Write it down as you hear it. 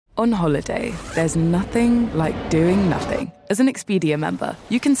On holiday, there's nothing like doing nothing. As an Expedia member,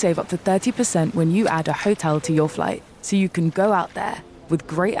 you can save up to 30% when you add a hotel to your flight, so you can go out there with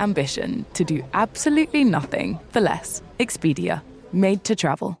great ambition to do absolutely nothing for less. Expedia, made to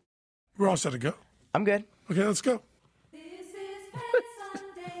travel. We're all set to go. I'm good. Okay, let's go.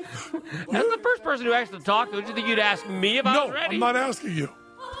 That's the first person who actually talked. Don't you think you'd ask me if I was ready? I'm not asking you.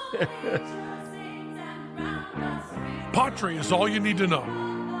 Patri is all you need to know.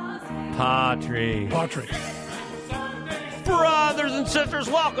 Patri. Brothers and sisters,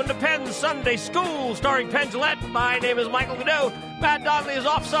 welcome to Penn Sunday School, starring Penn Jillette. My name is Michael Godot. Matt Donnelly is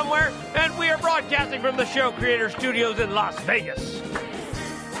off somewhere, and we are broadcasting from the Show Creator Studios in Las Vegas.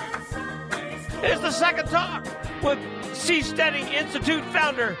 It's the second talk with Seasteading Institute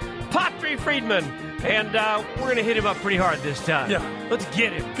founder Patri Friedman. And we're going to hit him up pretty hard this time. Yeah. Let's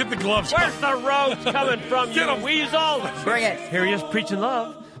get him. Get the gloves. Where's the roads coming from, Get you 'em. weasel? Bring it. Here he is preaching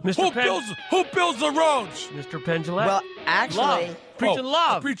love. Mr. Who Penn. builds the roads? Mr. Penn Jillette. Well, actually, love. Preaching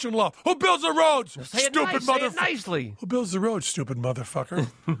love. Preaching love. Who builds the roads? Say it Stupid nice. Say it motherfucker. nicely. Who builds the roads, stupid motherfucker?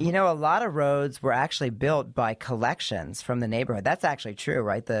 you know, a lot of roads were actually built by collections from the neighborhood. That's actually true,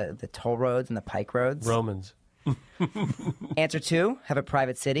 right? The toll roads and the pike roads. Romans. Answer 2, have a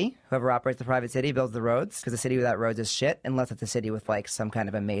private city. Whoever operates the private city builds the roads, because a city without roads is shit, unless it's a city with, like, some kind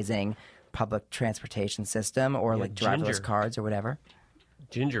of amazing public transportation system or, like, driverless Ginger. cars or whatever.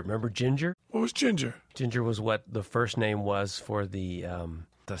 Ginger. Remember Ginger? What was Ginger? Ginger was what the first name was for the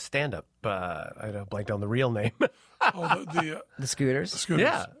stand-up. I blanked on the real name. Oh, The scooters.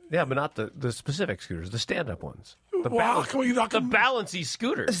 scooters. yeah, but not the specific scooters, the stand-up ones. The Wow, can we not the balancy This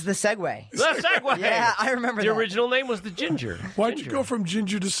scooters. is the Segway. The Segway. Yeah, I remember The that. original name was the Ginger. Why'd Ginger. you go from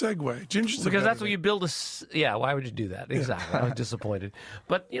Ginger to Segway? Ginger's Because that's what you build yeah, why would you do that? Exactly. I was disappointed.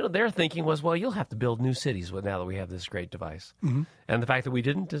 But, their thinking was, well, you'll have to build new cities now that we have this great device. Mm-hmm. And the fact that we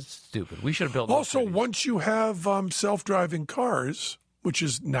didn't is stupid. We should have built new Also, cities. once you have self-driving cars, which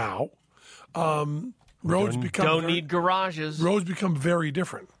is now, roads become need garages. roads become very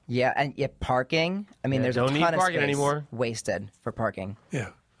different. Yeah, and parking. I mean, there's a don't ton need of parking space anymore. wasted for parking.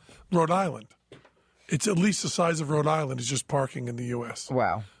 Yeah. Rhode Island. It's at least the size of Rhode Island is just parking in the U.S.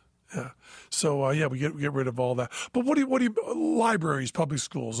 Wow. Yeah. So, we get rid of all that. But what do you libraries, public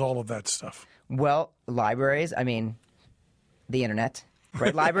schools, all of that stuff? Well, libraries, I mean, the internet,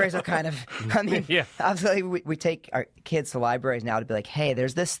 right? Libraries are kind of, Yeah. absolutely, we take our kids to libraries now to be like, hey,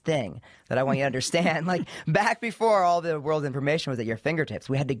 there's this thing that I want you to understand. Like, back before all the world's information was at your fingertips,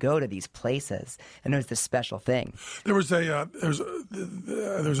 we had to go to these places, and there was this special thing. There was there's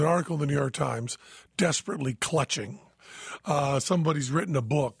an article in the New York Times desperately clutching. Somebody's written a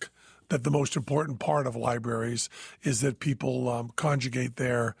book that the most important part of libraries is that people conjugate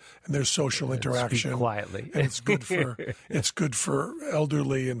their social interaction Speak quietly. and it's good for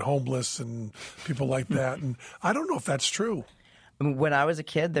elderly and homeless and people like that. And I don't know if that's true. I mean, when I was a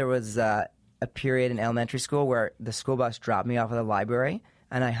kid, there was a period in elementary school where the school bus dropped me off at the library,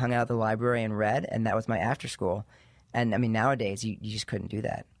 and I hung out at the library and read, and that was my after school. And I mean, nowadays you just couldn't do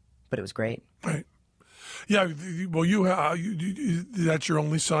that, but it was great. Right. Yeah. Well, you that's your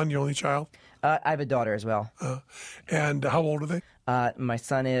only son, your only child? I have a daughter as well. And how old are they? My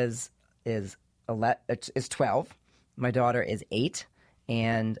son is 12. My daughter is 8,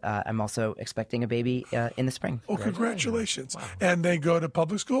 and I'm also expecting a baby in the spring. Oh, congratulations! Wow. And they go to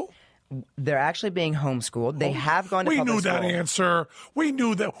public school? They're actually being homeschooled. They have gone to We public knew school. that answer. We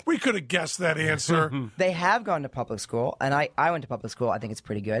knew that. We could have guessed that answer. They have gone to public school, and I went to public school. I think it's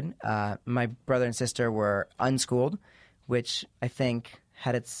pretty good. My brother and sister were unschooled, which I think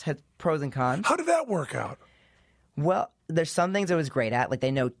had pros and cons. How did that work out? Well, there's some things I was great at, like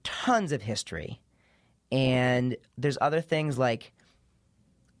they know tons of history, and there's other things like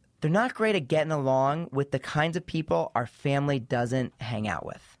they're not great at getting along with the kinds of people our family doesn't hang out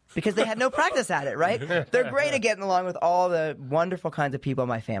with. Because they had no practice at it, right? They're great at getting along with all the wonderful kinds of people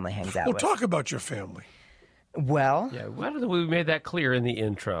my family hangs out Well, with. talk about your family. Well, Yeah, why don't we made that clear in the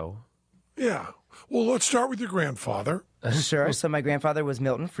intro? Yeah. Well, let's start with your grandfather. sure. So my grandfather was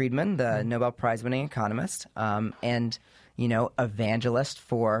Milton Friedman, the Nobel Prize-winning economist, and, evangelist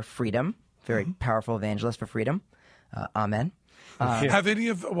for freedom, very powerful evangelist for freedom. Amen. Have any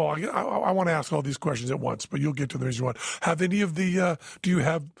of I want to ask all these questions at once, but you'll get to the reason why. Have any of the do you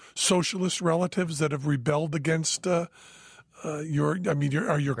have socialist relatives that have rebelled against are your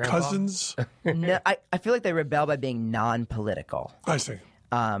Grandpa? Cousins? No, I feel like they rebel by being non-political. I see.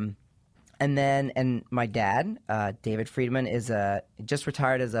 And my dad, David Friedman, is just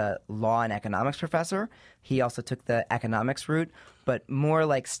retired as a law and economics professor. He also took the economics route, but more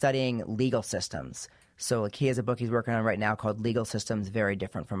like studying legal systems. So like he has a book he's working on right now called Legal Systems Very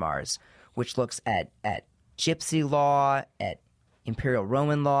Different from Ours, which looks at gypsy law, at Imperial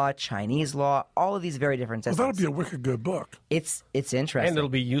Roman law, Chinese law, all of these very different systems. Well, that'll be a wicked good book. It's interesting. And it'll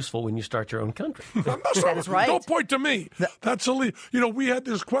be useful when you start your own country. That's right. Don't point to me. That's we had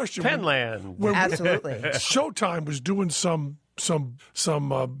this question. Penland. Absolutely. Showtime was doing some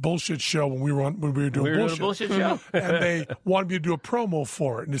bullshit show when we were doing bullshit. A bullshit show. And they wanted me to do a promo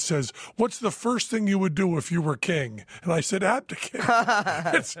for it. And it says, what's the first thing you would do if you were king? And I said, abdicate.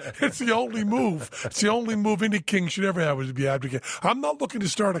 It's the only move. It's the only move any king should ever have, was to be abdicate. I'm not looking to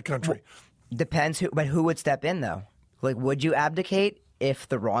start a country. Depends but who would step in, though? Like, would you abdicate if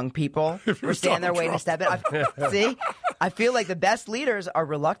the wrong people were standing there waiting to step in? See? I feel like the best leaders are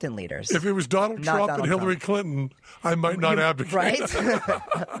reluctant leaders. If it was Donald Trump and Hillary Clinton, I might not abdicate. Right?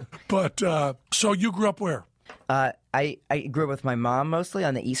 But, so you grew up where? I grew up with my mom mostly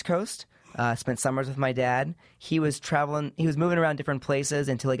on the East Coast. Spent summers with my dad. He was moving around different places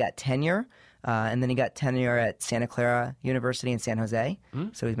until he got tenure. And then he got tenure at Santa Clara University in San Jose.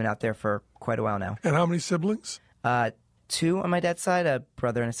 So he's been out there for quite a while now. And how many siblings? 2 on my dad's side, a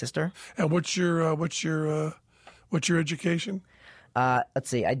brother and a sister. And what's your education? Let's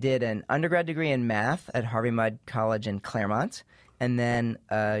see. I did an undergrad degree in math at Harvey Mudd College in Claremont, and then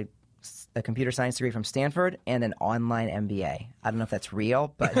a computer science degree from Stanford, and an online MBA. I don't know if that's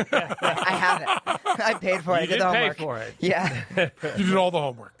real, but I have it. I paid for it. I did the homework. Pay for it. Yeah, You did all the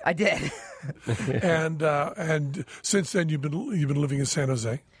homework. I did. And since then you've been living in San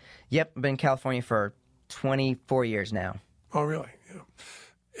Jose. Yep, I've been in California for 24 years now. Oh, really? Yeah.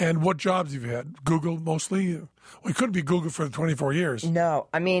 And what jobs have you had? Google mostly? Well, you couldn't be Google for 24 years. No,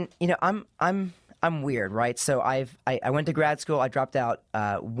 I mean, I'm weird, right? So I went to grad school. I dropped out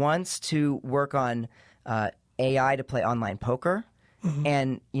once to work on AI to play online poker. Mm-hmm.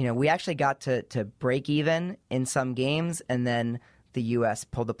 And, we actually got to break even in some games, and then the U.S.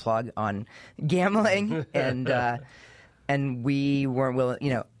 pulled the plug on gambling, and we weren't willing,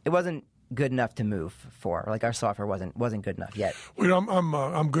 it wasn't good enough to move for. Like, our software wasn't good enough yet. Well,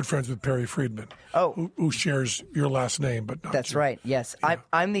 I'm good friends with Patri Friedman. Oh, who shares your last name, but not that's you. right. Yes, yeah.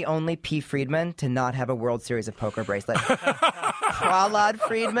 I'm the only P. Friedman to not have a World Series of Poker bracelet. Prahlad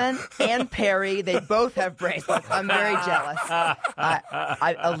Friedman and Perry, they both have bracelets. I'm very jealous.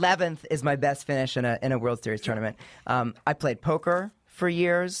 11th is my best finish in a World Series tournament. I played poker for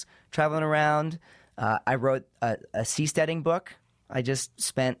years, traveling around. I wrote a seasteading book. I just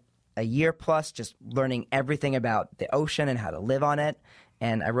spent a year plus just learning everything about the ocean and how to live on it.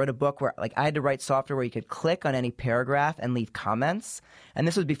 And I wrote a book where I had to write software where you could click on any paragraph and leave comments. And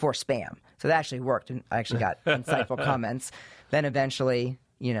this was before spam. So that actually worked. And I actually got insightful comments. Then eventually,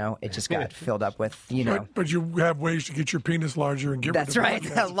 it just got filled up with, But you have ways to get your penis larger and get rid of That's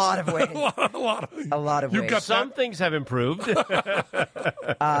right. A lot of ways. a lot of ways. got Some things have improved.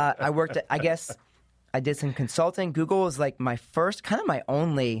 I worked at, I guess, I did some consulting. Google was like my first, kind of my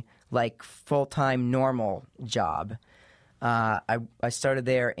only, full-time normal job. I started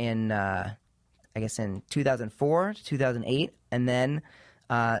there in 2004 to 2008, and then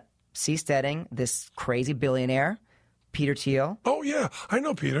seasteading, this crazy billionaire, Peter Thiel. Oh yeah, I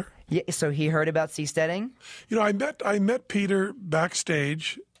know Peter. Yeah, so he heard about seasteading. I met Peter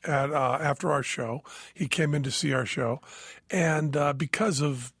backstage at after our show. He came in to see our show, and because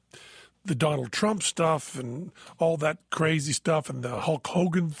of the Donald Trump stuff and all that crazy stuff and the Hulk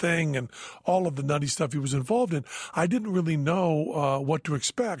Hogan thing and all of the nutty stuff he was involved in, I didn't really know what to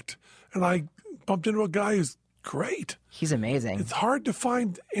expect. And I bumped into a guy who's great. He's amazing. It's hard to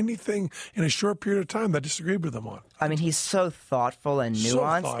find anything in a short period of time that I disagreed with him on. I mean, he's so thoughtful and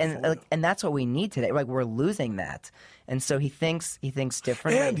nuanced, and that's what we need today. We're losing that. And so he thinks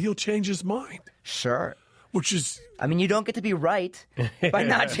differently. And he'll change his mind. Sure. Which is... I mean, you don't get to be right by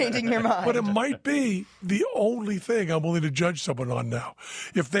not changing your mind. But it might be the only thing I'm willing to judge someone on now.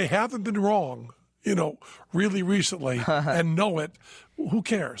 If they haven't been wrong, really recently and know it, who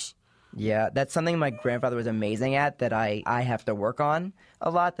cares? Yeah, that's something my grandfather was amazing at that I have to work on a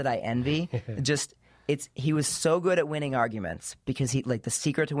lot, that I envy. He was so good at winning arguments because the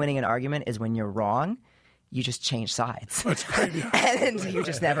secret to winning an argument is when you're wrong, you just change sides. That's great. Yeah. And you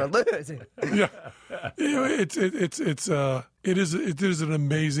just never lose. Yeah, it is an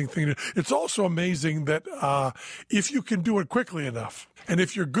amazing thing. It's also amazing that if you can do it quickly enough, and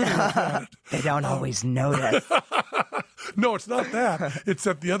if you're good enough at it, they don't always know that. No, it's not that. It's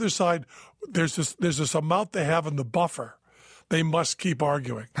that the other side. There's this amount they have in the buffer. They must keep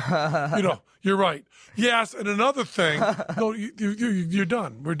arguing. You're right. Yes, and another thing. No, you're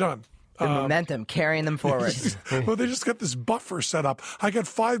done. We're done. The momentum carrying them forward. Well, they just got this buffer set up. I got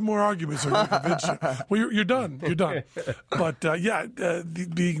 5 more arguments I'm going to convince you. Well, you're done. You're done. But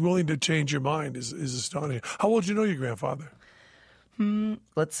being willing to change your mind is astonishing. How old did you know your grandfather?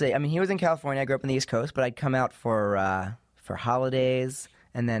 Let's see. I mean, he was in California. I grew up on the East Coast, but I'd come out for holidays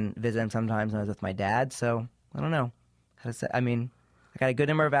and then visit him sometimes when I was with my dad. So I don't know how to say. I mean, I got a good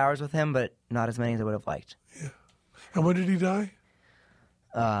number of hours with him, but not as many as I would have liked. Yeah. And when did he die?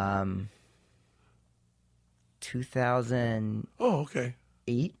 2008. Oh, okay.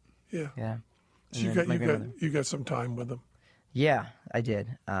 Yeah. Yeah. So you got some time with him. Yeah, I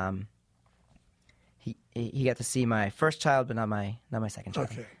did. He got to see my first child, but not my second child.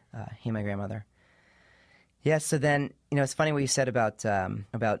 Okay. He and my grandmother. Yeah. So then, it's funny what you said about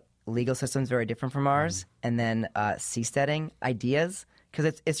legal systems very different from ours, and then seasteading ideas,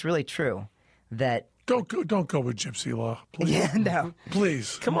 because it's really true that. Don't go with gypsy law, please. Yeah, no.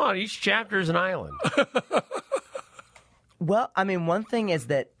 Please. Come on, each chapter is an island. Well, I mean, one thing is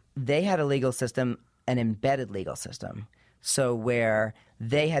that they had a legal system, an embedded legal system, so where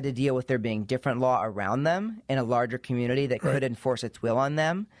they had to deal with there being different law around them in a larger community that could enforce its will on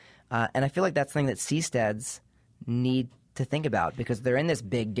them. And I feel like that's something that seasteads need to think about, because they're in this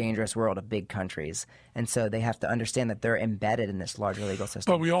big, dangerous world of big countries. And so they have to understand that they're embedded in this larger legal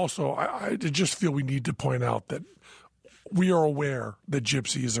system. But we also, I just feel we need to point out that we are aware that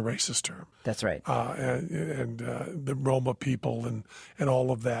gypsy is a racist term. That's right. And the Roma people and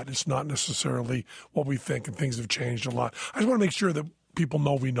all of that. It's not necessarily what we think, and things have changed a lot. I just want to make sure that people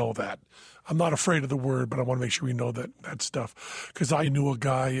know we know that. I'm not afraid of the word, but I want to make sure we know that stuff. Because I knew a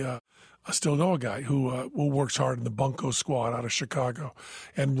guy, I still know a guy who works hard in the Bunko Squad out of Chicago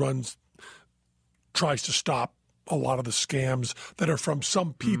and tries to stop a lot of the scams that are from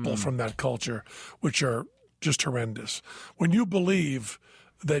some people from that culture, which are just horrendous. When you believe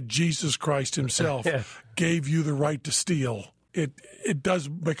that Jesus Christ himself gave you the right to steal, it does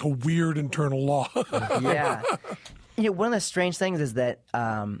make a weird internal law. Yeah. One of the strange things is that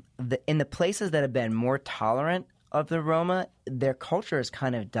in the places that have been more tolerant of the Roma, their culture is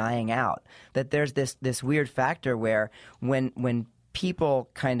kind of dying out. That there's this weird factor where when people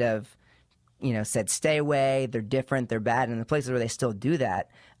kind of said stay away, they're different, they're bad, and in the places where they still do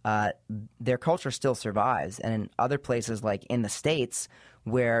that, their culture still survives. And in other places, like in the States,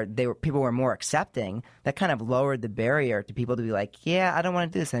 where people were more accepting, that kind of lowered the barrier to people to be like, yeah, I don't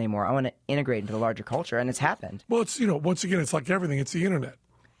want to do this anymore. I want to integrate into the larger culture, and it's happened. Well, it's once again, it's like everything. It's the internet.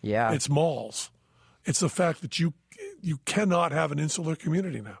 Yeah. It's malls. It's the fact that you cannot have an insular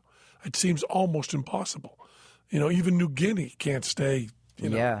community now. It seems almost impossible. Even New Guinea can't stay.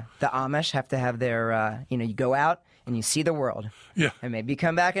 Yeah, the Amish have to have their. You go out and you see the world. Yeah, and maybe you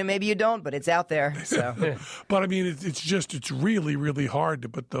come back and maybe you don't, but it's out there. So, but I mean, it's really, really hard to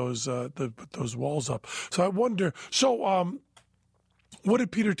put those walls up. So I wonder. So, what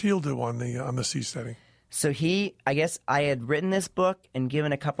did Peter Thiel do on the seasteading? So I guess I had written this book and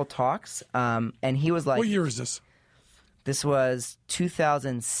given a couple talks, and he was like, "What year is this?" This was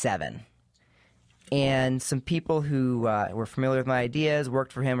 2007. And some people who were familiar with my ideas,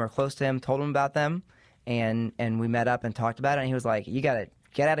 worked for him or close to him, told him about them, and we met up and talked about it. And he was like, "You got to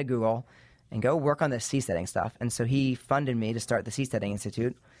get out of Google and go work on this seasteading stuff." And so he funded me to start the Seasteading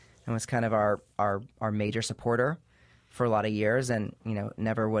Institute, and was kind of our major supporter for a lot of years, and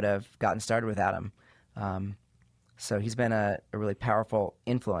never would have gotten started without him. So he's been a really powerful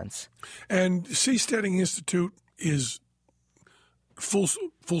influence. And Seasteading Institute is full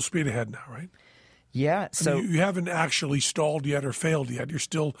speed ahead now, right? Yeah. So you haven't actually stalled yet or failed yet. It's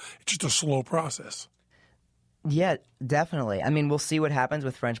just a slow process. Yeah, definitely. I mean, we'll see what happens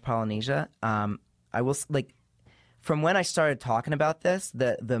with French Polynesia. I will from when I started talking about this,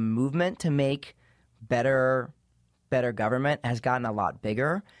 the movement to make better government has gotten a lot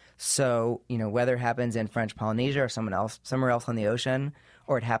bigger. So, whether it happens in French Polynesia or somewhere else on the ocean,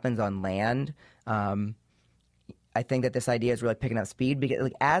 or it happens on land, I think that this idea is really picking up speed,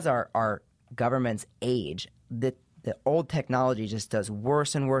 because as our governments age, the old technology just does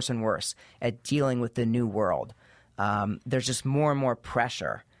worse and worse and worse at dealing with the new world. There's just more and more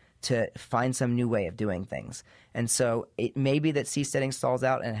pressure to find some new way of doing things. And so it may be that seasteading stalls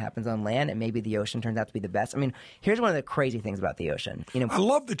out and it happens on land, and maybe the ocean turns out to be the best. I mean, here's one of the crazy things about the ocean. I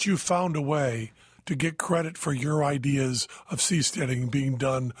love that you found a way to get credit for your ideas of seasteading being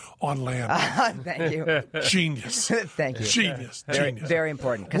done on land. Thank you. Genius. Thank you. Genius. Very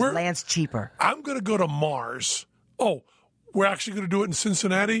important, because land's cheaper. I'm going to go to Mars. Oh, we're actually going to do it in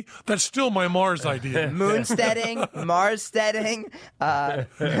Cincinnati. That's still my Mars idea. Moonsteading, Marssteading,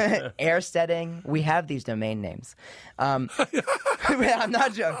 Airsteading. We have these domain names. I'm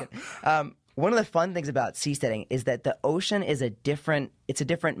not joking. One of the fun things about seasteading is that the ocean is a different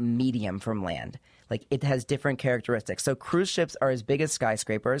medium from land. Like, it has different characteristics. So cruise ships are as big as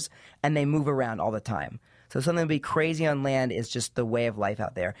skyscrapers, and they move around all the time. So something that would be crazy on land is just the way of life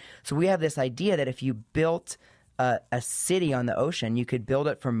out there. So we have this idea that if you built a city on the ocean, you could build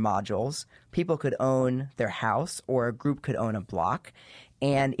it from modules. People could own their house, or a group could own a block.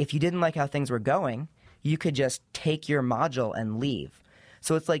 And if you didn't like how things were going, you could just take your module and leave.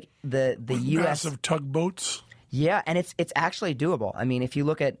 So it's like the U.S. massive tugboats. Yeah, and it's actually doable. I mean, if you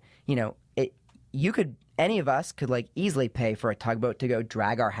look at, any of us could like easily pay for a tugboat to go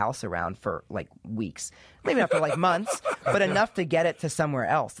drag our house around for like weeks. Maybe not for like months, but enough to get it to somewhere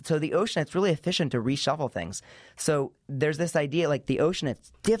else. So the ocean, it's really efficient to reshuffle things. So there's this idea, like the ocean,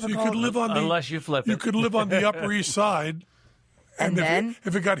 it's difficult. So you could live on unless you flip it. You could live on the Upper East Side. And then,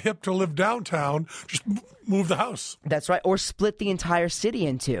 if it got hip to live downtown, just move the house. That's right. Or split the entire city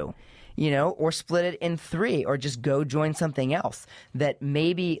in two, or split it in three, or just go join something else that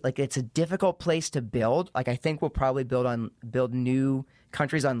maybe, like, it's a difficult place to build. Like, I think we'll probably build new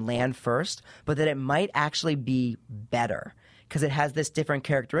countries on land first, but that it might actually be better because it has this different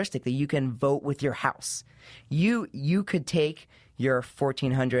characteristic that you can vote with your house. You could take your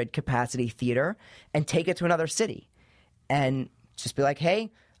 1,400 capacity theater and take it to another city and just be like,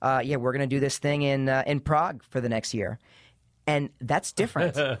 hey, we're going to do this thing in Prague for the next year. And that's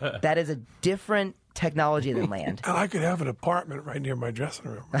different. That is a different technology than land. And I could have an apartment right near my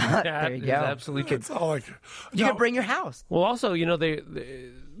dressing room. There you go. Absolutely. That's all I could. You can bring your house. Well, also,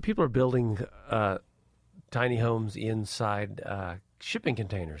 people are building tiny homes inside shipping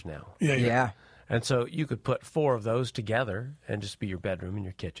containers now. Yeah. And so you could put 4 of those together and just be your bedroom and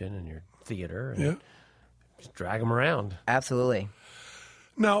your kitchen and your theater. And just drag them around. Absolutely.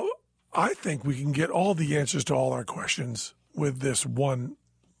 Now, I think we can get all the answers to all our questions with this one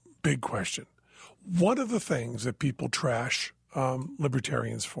big question. One of the things that people trash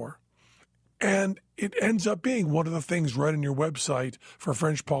libertarians for, and it ends up being one of the things right on your website for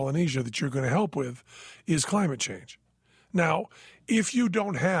French Polynesia that you're going to help with, is climate change. Now, if you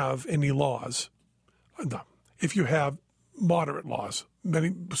don't have any laws, if you have moderate laws,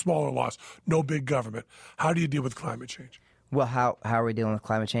 many smaller laws, no big government, how do you deal with climate change? Well, how are we dealing with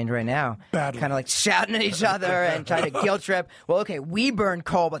climate change right now? Badly. Kind of like shouting at each other and trying to guilt trip. Well, okay, we burned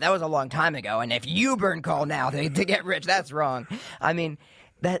coal, but that was a long time ago. And if you burn coal now to get rich, that's wrong. I mean,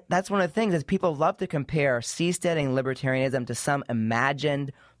 that's one of the things is people love to compare seasteading libertarianism to some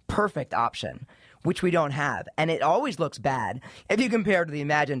imagined perfect option, which we don't have. And it always looks bad if you compare to the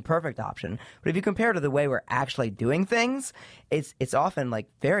imagined perfect option. But if you compare to the way we're actually doing things, it's often like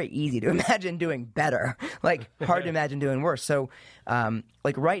very easy to imagine doing better, like hard to imagine doing worse. So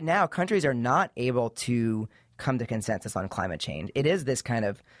like right now, countries are not able to come to consensus on climate change. It is this kind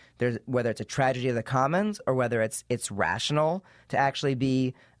of, whether it's a tragedy of the commons or whether it's rational to actually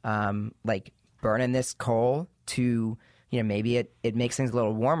be like burning this coal to, maybe it makes things a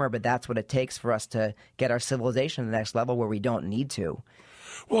little warmer, but that's what it takes for us to get our civilization to the next level where we don't need to.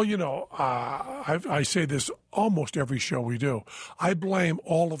 Well, I say this almost every show we do. I blame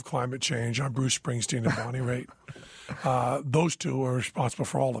all of climate change on Bruce Springsteen and Bonnie Raitt. Those two are responsible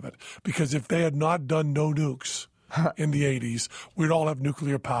for all of it. Because if they had not done no nukes in the 80s, we'd all have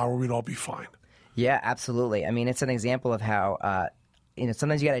nuclear power. We'd all be fine. Yeah, absolutely. I mean, it's an example of how,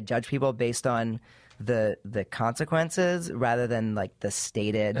 sometimes you got to judge people based on the consequences rather than like the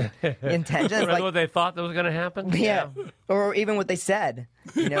stated intentions. Like what they thought that was going to happen. Yeah, or even what they said.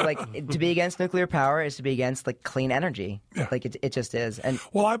 Like to be against nuclear power is to be against like clean energy. Yeah. Like it just is. And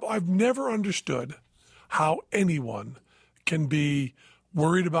well, I've never understood how anyone can be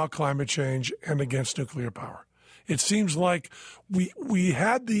worried about climate change and against nuclear power. It seems like we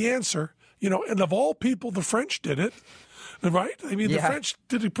had the answer, and of all people, the French did it. Right? I mean, the French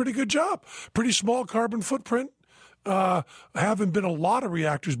did a pretty good job. Pretty small carbon footprint. Haven't been a lot of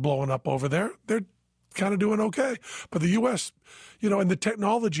reactors blowing up over there. They're kind of doing okay. But the U.S., and the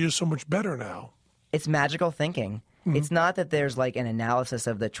technology is so much better now. It's magical thinking. Mm-hmm. It's not that there's like an analysis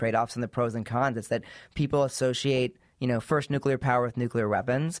of the trade-offs and the pros and cons. It's that people associate, first nuclear power with nuclear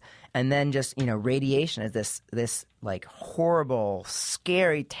weapons, and then just, radiation is this like horrible,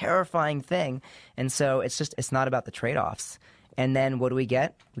 scary, terrifying thing. And so it's not about the trade-offs. And then what do we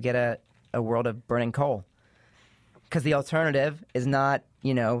get? We get a world of burning coal. Because the alternative is not,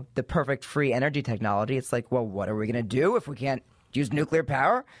 the perfect free energy technology. It's like, well, what are we going to do if we can't use nuclear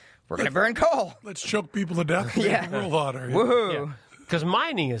power? we're going to burn coal. Let's choke people to death. Yeah. World order. Woohoo. Because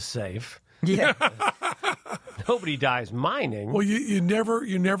mining is safe. Yeah. Nobody dies mining. Well, you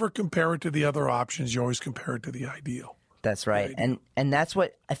never compare it to the other options. You always compare it to the ideal. That's right. And that's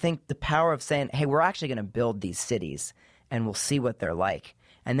what I think the power of saying, hey, we're actually going to build these cities and we'll see what they're like.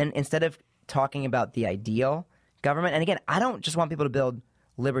 And then instead of talking about the ideal government, and again, I don't just want people to build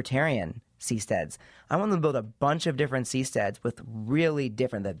libertarian seasteads. I want them to build a bunch of different seasteads with really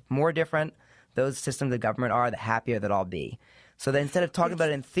different, the more different those systems of government are, the happier that I'll be. So that instead of talking about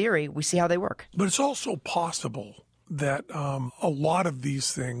it in theory, we see how they work. But it's also possible that a lot of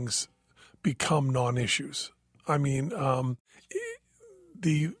these things become non-issues. I mean,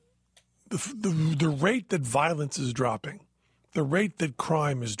 the rate that violence is dropping, the rate that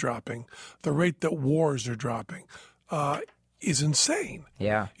crime is dropping, the rate that wars are dropping, is insane.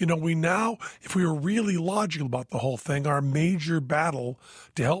 Yeah. You know, we now, if we were really logical about the whole thing, our major battle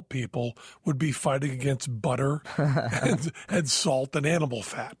to help people would be fighting against butter and salt and animal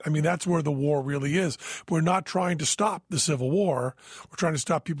fat. I mean, that's where the war really is. We're not trying to stop the Civil War. We're trying to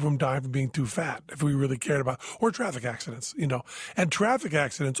stop people from dying from being too fat, if we really cared about, or traffic accidents, you know. And traffic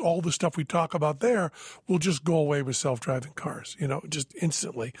accidents, all the stuff we talk about there, will just go away with self-driving cars, you know, just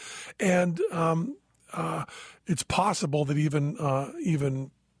instantly. And, it's possible that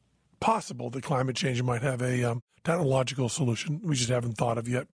even possible that climate change might have a technological solution we just haven't thought of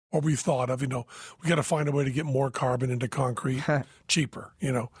yet, or we've thought of. You know, we got to find a way to get more carbon into concrete cheaper.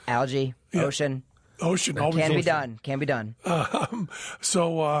 You know, algae, yeah. ocean, always can be done. Can be done. But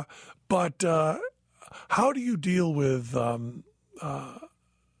how do you deal with?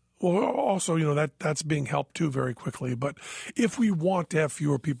 Well, also, you know, that's being helped too very quickly. But if we want to have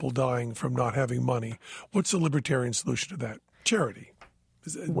fewer people dying from not having money, what's the libertarian solution to that? Charity.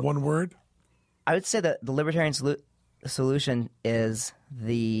 Is it one word? I would say that the libertarian solution is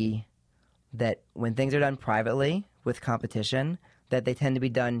that when things are done privately with competition, that they tend to be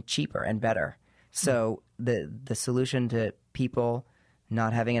done cheaper and better. So the solution to people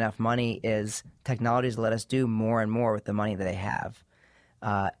not having enough money is technologies let us do more and more with the money that they have.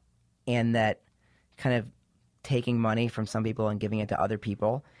 And that kind of taking money from some people and giving it to other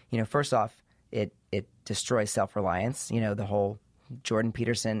people, you know, first off, it destroys self-reliance. You know, the whole Jordan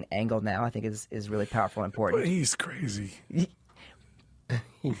Peterson angle now, I think, is really powerful and important. But he's crazy.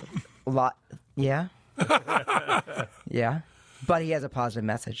 Yeah. Yeah. But he has a positive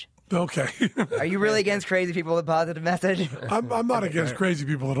message. Okay. Are you really against crazy people with a positive message? I'm not against crazy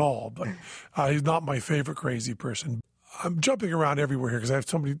people at all, but he's not my favorite crazy person. I'm jumping around everywhere here because I have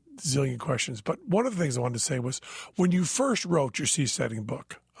so many zillion questions. But one of the things I wanted to say was when you first wrote your seasteading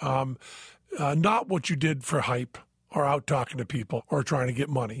book, not what you did for hype or out talking to people or trying to get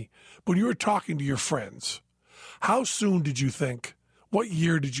money, when you were talking to your friends, how soon did you think, what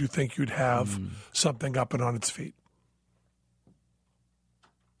year did you think you'd have something up and on its feet?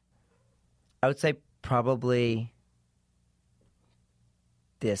 I would say probably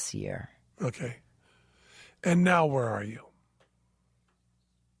this year. Okay. And now where are you?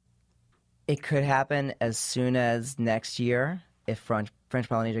 It could happen as soon as next year if French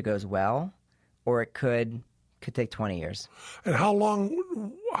Polynesia goes well, or it could take 20 years. And how long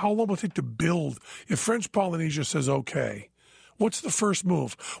will it take to build? If French Polynesia says okay, what's the first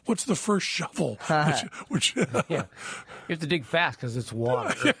move? What's the first shovel? Which Yeah. You have to dig fast because it's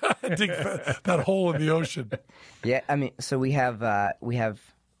water. dig that hole in the ocean. Yeah, I mean, so we have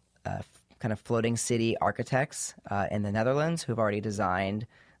kind of floating city architects in the Netherlands who've already designed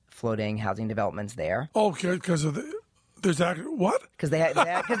floating housing developments there. Okay, because of there's actually what? Because they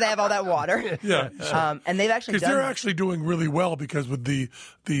have all that water. Yeah, sure. And they've actually because they're actually doing really well because with the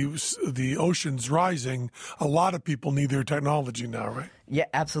oceans rising, a lot of people need their technology now, right? Yeah,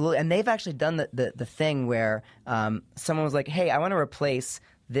 absolutely. And they've actually done the thing where someone was like, "Hey, I want to replace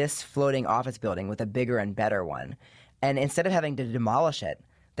this floating office building with a bigger and better one," and instead of having to demolish it,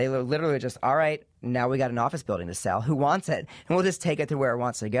 they were literally just, all right, now we got an office building to sell. Who wants it? And we'll just take it to where it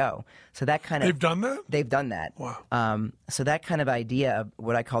wants to go. So that kind of... They've done that? They've done that. Wow. So that kind of idea of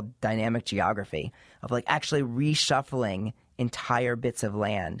what I call dynamic geography, of like actually reshuffling entire bits of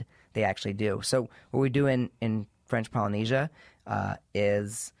land, they actually do. So what we do in French Polynesia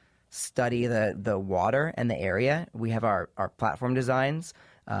is study the water and the area. We have our platform designs.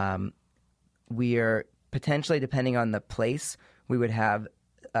 We are potentially, depending on the place, we would have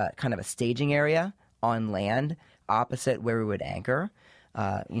kind of a staging area on land opposite where we would anchor.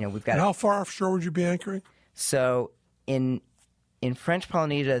 We've got. And how far offshore would you be anchoring? So in French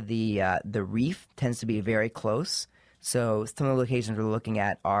Polynesia, the reef tends to be very close. So some of the locations we're looking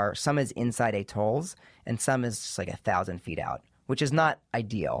at some is inside atolls and some is just like 1,000 feet out, which is not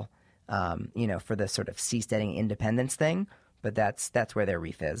ideal. for the sort of seasteading independence thing. But that's where their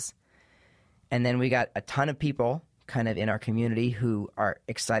reef is. And then we got a ton of people kind of in our community who are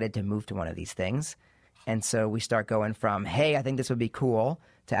excited to move to one of these things. And so we start going from, hey, I think this would be cool,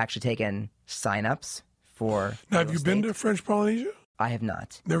 to actually taking signups for. Now, have you been to French Polynesia? I have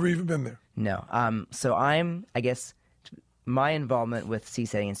not. Never even been there. No. So I guess, my involvement with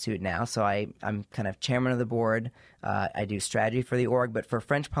Seasteading Institute now. So I'm kind of chairman of the board. I do strategy for the org. But for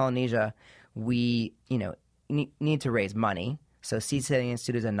French Polynesia, we, need to raise money. So Seasteading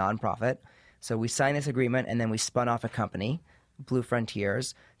Institute is a nonprofit. So we signed this agreement, and then we spun off a company, Blue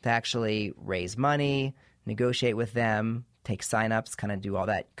Frontiers, to actually raise money, negotiate with them, take signups, kind of do all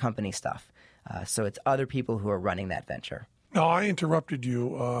that company stuff. So it's other people who are running that venture. Now, I interrupted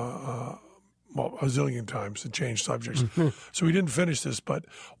you a zillion times to change subjects. So we didn't finish this, but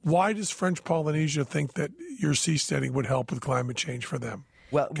why does French Polynesia think that your seasteading would help with climate change for them?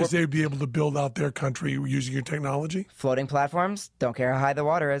 Well, because they'd be able to build out their country using your technology? Floating platforms, don't care how high the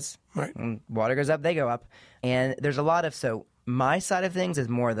water is. Right. When water goes up, they go up. And there's a lot of, so my side of things is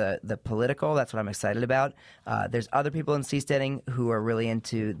more the political. That's what I'm excited about. There's other people in seasteading who are really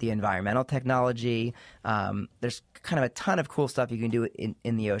into the environmental technology. There's kind of a ton of cool stuff you can do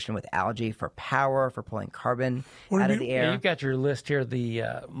in the ocean with algae for power, for pulling carbon out of the air. Yeah, you've got your list here, the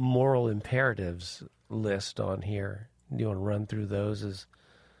moral imperatives list on here. Do you want to run through those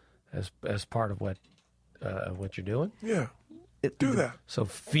as part of what you're doing? Yeah. Do that. So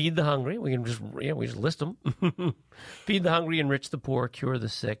feed the hungry. We can just list them. Feed the hungry, enrich the poor, cure the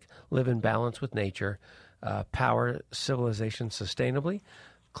sick, live in balance with nature, power civilization sustainably,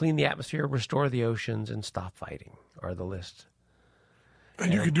 clean the atmosphere, restore the oceans, and stop fighting are the list.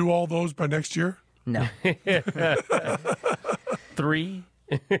 And you can do all those by next year? No. 3.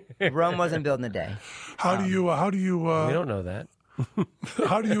 Rome wasn't built in a day. How do you? We don't know that.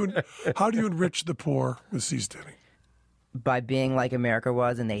 How do you enrich the poor with seasteading? By being like America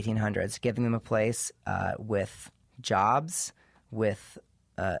was in the 1800s, giving them a place with jobs, with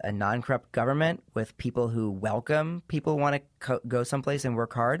a non-corrupt government, with people who welcome people who want to go someplace and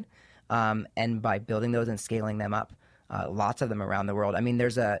work hard, and by building those and scaling them up. Lots of them around the world. I mean,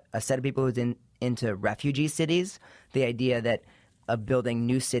 there's a set of people who's into refugee cities, the idea that of building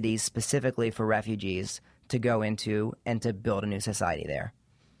new cities specifically for refugees to go into and to build a new society there.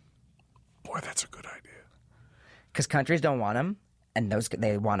 Boy, that's a good idea. Because countries don't want them, and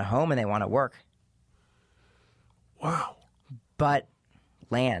they want a home and they want to work. Wow. But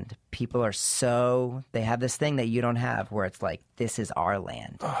land, people are they have this thing that you don't have where it's like, this is our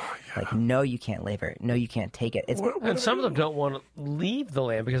land. Oh, yeah. Like, no, you can't live here. No, you can't take it. And some of them don't want to leave the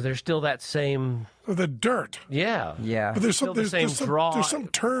land because there's still that same... The dirt. Yeah. Yeah. But there's some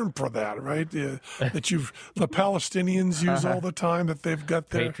term for that, right? The Palestinians use all the time, that they've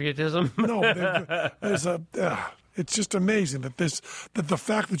got their... Patriotism? No, there's it's just amazing that the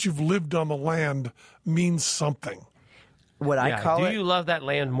fact that you've lived on the land means something. What I call Do you love that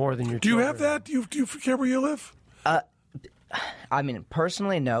land more than your Do you children? have that? Do you care where you live? I mean,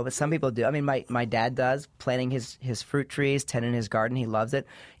 personally, no, but some people do. I mean, my dad does, planting his fruit trees, tending his garden. He loves it.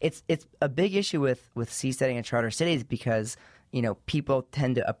 It's a big issue with seasteading and charter cities because, people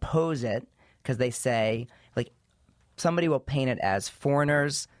tend to oppose it because they say, like, somebody will paint it as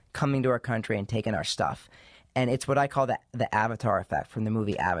foreigners coming to our country and taking our stuff. And it's what I call the Avatar effect from the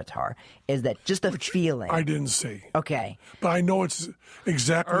movie Avatar, is that just the feeling. I didn't see. Okay. But I know it's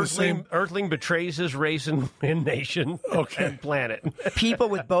exactly the same. Earthling betrays his race and nation and planet. People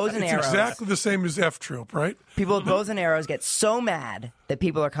with bows and arrows. It's exactly the same as F-Troop, right? People with bows and arrows get so mad that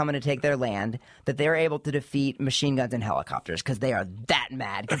people are coming to take their land that they're able to defeat machine guns and helicopters because they are that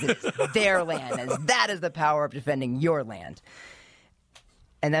mad because it's their land. And that is the power of defending your land.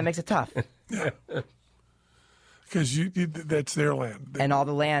 And that makes it tough. Yeah. Because that's their land. And all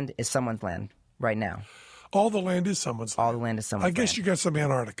the land is someone's land right now. All the land is someone's land. All the land is someone's land. I guess you got some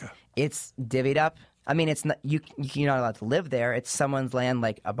Antarctica. It's divvied up. I mean, it's not, you're not allowed to live there. It's someone's land,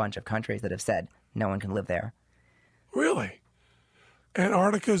 like a bunch of countries that have said no one can live there. Really?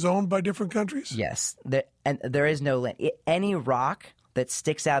 Antarctica is owned by different countries? Yes. There is no land. Any rock that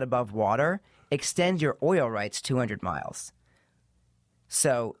sticks out above water extends your oil rights 200 miles.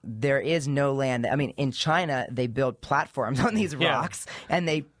 So there is no land. I mean, in China, they build platforms on these rocks, and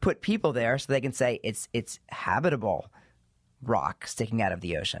they put people there so they can say it's habitable rock sticking out of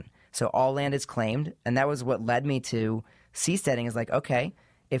the ocean. So all land is claimed, and that was what led me to seasteading. Is like, okay,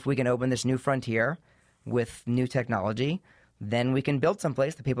 if we can open this new frontier with new technology, then we can build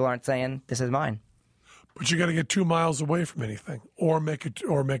someplace that people aren't saying this is mine. But you got to get 2 miles away from anything, or make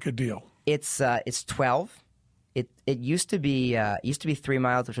a deal. It's 12. it used to be 3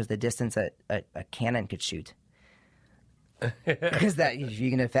 miles, which was the distance a cannon could shoot. Because that if you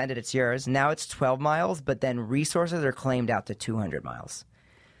can defend it, it's yours. Now it's 12 miles, but then resources are claimed out to 200 miles.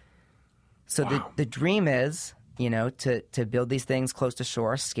 So the dream is, to build these things close to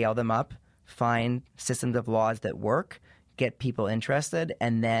shore, scale them up, find systems of laws that work, get people interested,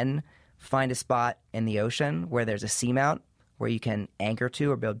 and then find a spot in the ocean where there's a seamount where you can anchor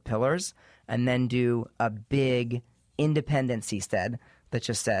to or build pillars, and then do a big independent seastead that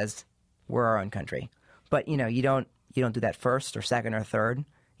just says we're our own country. But you don't do that first or second or third.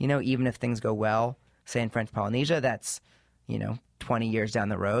 Even if things go well, say in French Polynesia, that's 20 years down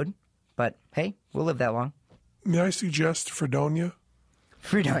the road. But hey, we'll live that long. May I suggest Fredonia?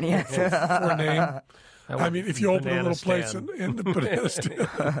 Fredonia. For a name. I mean, if you open a little place in the banana stand,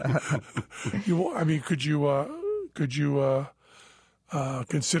 could you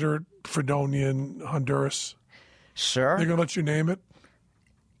consider it Fredonia in Honduras? Sure. They're going to let you name it?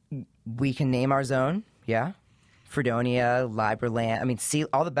 We can name our zone, yeah. Fredonia, Liberland. I mean,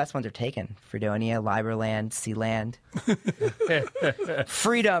 all the best ones are taken. Fredonia, Liberland, Sealand.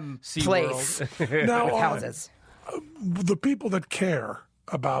 Freedom Sea Place. Now, with houses. The people that care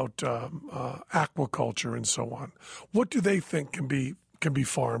about aquaculture and so on, what do they think can be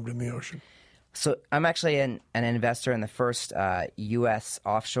farmed in the ocean? So I'm actually an investor in the first U.S.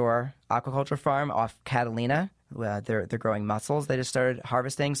 offshore aquaculture farm off Catalina. They're growing mussels. They just started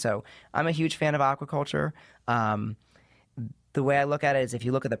harvesting. So I'm a huge fan of aquaculture. The way I look at it is if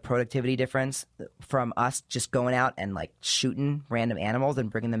you look at the productivity difference from us just going out and like shooting random animals and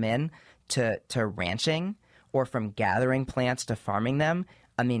bringing them in to ranching, or from gathering plants to farming them,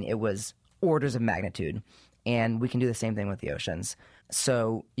 I mean, it was orders of magnitude. And we can do the same thing with the oceans.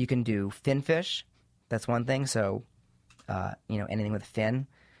 So you can do finfish. That's one thing. So, anything with a fin.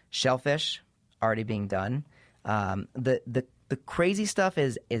 Shellfish, already being done. The crazy stuff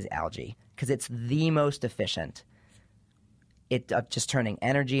is algae, because it's the most efficient. Just turning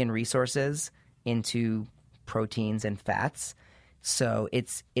energy and resources into proteins and fats. So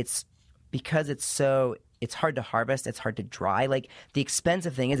it's because it's hard to harvest, it's hard to dry. Like, the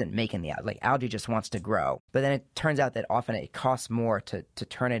expensive thing isn't making the algae. Like, algae just wants to grow. But then it turns out that often it costs more to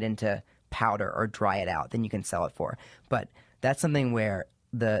turn it into powder or dry it out than you can sell it for. But that's something where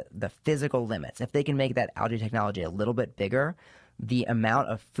the physical limits, if they can make that algae technology a little bit bigger, the amount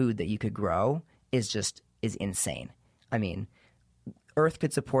of food that you could grow is insane. I mean, Earth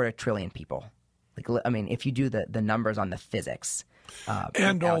could support 1 trillion people. If you do the numbers on the physics.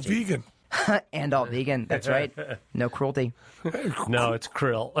 And all vegan. And all vegan. That's right. No cruelty. No, it's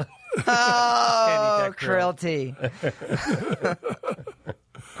krill. Oh, cruelty.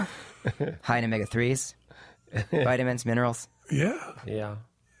 High in omega-3s, vitamins, minerals. Yeah.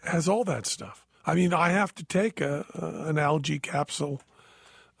 Has all that stuff. I mean, I have to take an algae capsule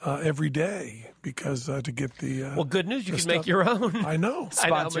every day because to get the well, good news, you can make your own. I know.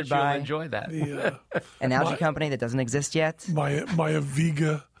 Sponsored by you'll enjoy that. An algae company that doesn't exist yet. My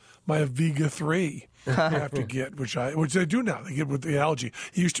Avega 3 you have to get, which they do now. They get with the algae.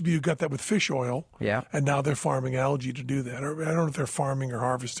 It used to be you got that with fish oil, and now they're farming algae to do that. Or I don't know if they're farming or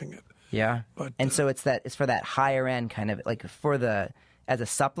harvesting it. Yeah, but so it's for that higher end kind of, like, as a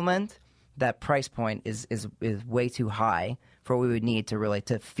supplement. That price point is way too high for what we would need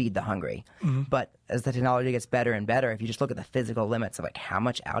to feed the hungry. Mm-hmm. But as the technology gets better and better, if you just look at the physical limits of like how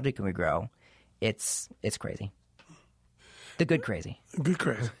much algae can we grow, it's crazy. The good crazy. Good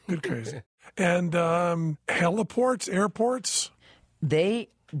crazy. And heliports, airports? They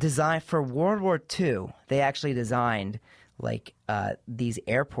designed, for World War II, they actually designed these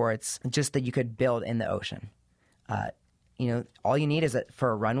airports just that you could build in the ocean. All you need is for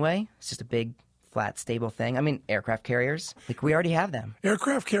a runway. It's just a big, flat, stable thing. I mean, aircraft carriers, we already have them.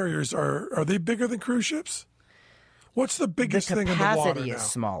 Aircraft carriers, are they bigger than cruise ships? What's the biggest thing in the water now? The capacity is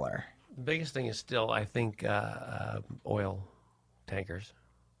smaller. The biggest thing is still, I think, oil tankers.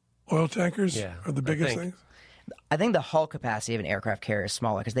 Oil tankers are the biggest things? I think the hull capacity of an aircraft carrier is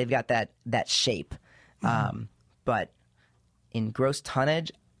smaller because they've got that shape. Mm-hmm. But in gross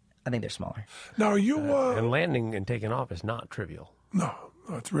tonnage, I think they're smaller. Now, are you... and landing and taking off is not trivial. No,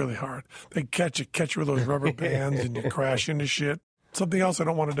 it's really hard. They catch you with those rubber bands and you crash into shit. Something else I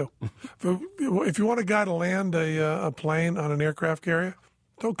don't want to do. If you want a guy to land a plane on an aircraft carrier,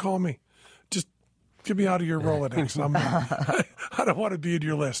 don't call me. Just get me out of your Rolodex. I don't want to be in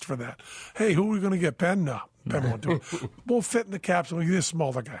your list for that. Hey, who are we going to get? Penn? No. Penn won't do it. Won't fit in the capsule. He's a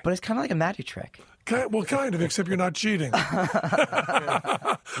smaller guy. But it's kind of like a magic trick. Kind of, except you're not cheating.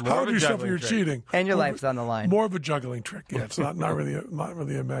 How do you suffer you're cheating? And your life's on the line. More of a juggling trick. Yeah, it's not really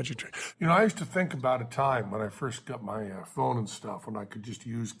a magic trick. You know, I used to think about a time when I first got my phone and stuff, when I could just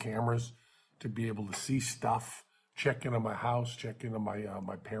use cameras to be able to see stuff, check in on my house, check in on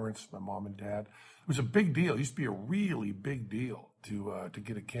my parents, my mom and dad. It was a big deal. It used to be a really big deal to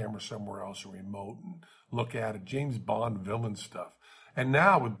get a camera somewhere else, a remote, and look at it. James Bond villain stuff. And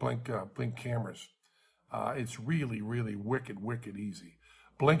now with Blink cameras, it's really, really wicked easy.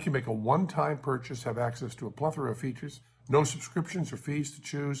 Blink, you make a one-time purchase, have access to a plethora of features, no subscriptions or fees to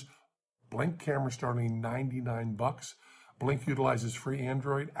choose. Blink camera starting $99. Blink utilizes free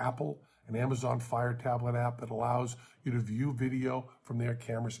Android, Apple, and Amazon Fire tablet app that allows you to view video from their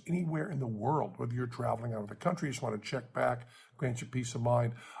cameras anywhere in the world, whether you're traveling out of the country, you just want to check back, grant you peace of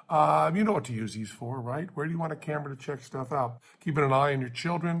mind. You know what to use these for, right? Where do you want a camera to check stuff out? Keeping an eye on your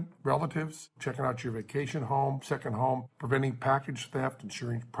children, relatives, checking out your vacation home, second home, preventing package theft,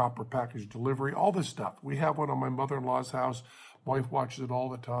 ensuring proper package delivery, all this stuff. We have one on my mother-in-law's house. My wife watches it all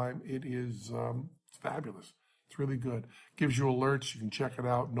the time. It is it's fabulous. It's really good. Gives you alerts. You can check it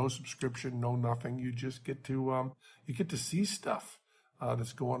out. No subscription, no nothing. You just get to see stuff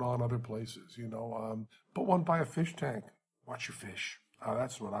that's going on other places. You know, put one by a fish tank. Watch your fish.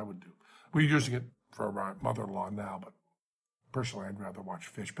 That's what I would do. We're using it for my mother-in-law now, but personally, I'd rather watch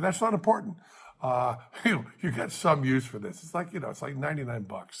fish. But that's not important. You got some use for this. It's like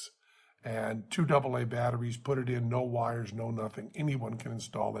 $99. And 2 AA batteries. Put it in. No wires. No nothing. Anyone can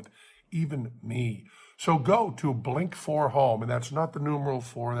install it. Even me. So go to Blink4Home, and that's not the numeral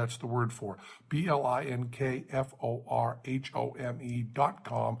 4, that's the word for,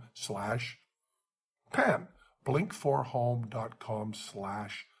 BlinkForHome.com/pen.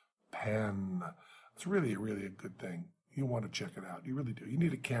 Blink4Home.com/pen. It's really a good thing. You want to check it out. You really do. You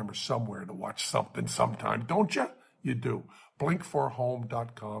need a camera somewhere to watch something sometime, don't you? You do.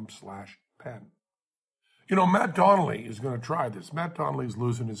 Blink4Home.com/pen. You know, Matt Donnelly is going to try this. Matt Donnelly's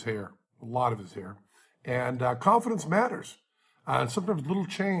losing his hair, a lot of his hair. And confidence matters. Sometimes little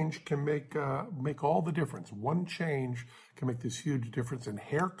change can make all the difference. One change can make this huge difference, and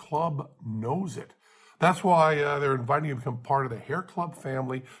Hair Club knows it. That's why they're inviting you to become part of the Hair Club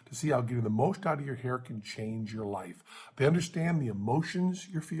family to see how getting the most out of your hair can change your life. They understand the emotions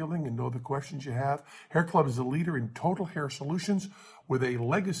you're feeling and know the questions you have. Hair Club is a leader in total hair solutions with a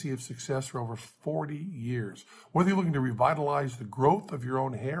legacy of success for over 40 years. Whether you're looking to revitalize the growth of your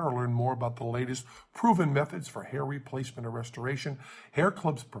own hair or learn more about the latest proven methods for hair replacement or restoration, Hair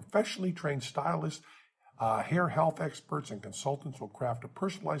Club's professionally trained stylists, hair health experts and consultants will craft a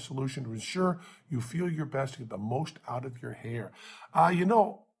personalized solution to ensure you feel your best to get the most out of your hair. You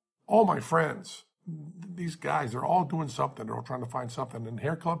know, all my friends, these guys, they're all doing something. They're all trying to find something. And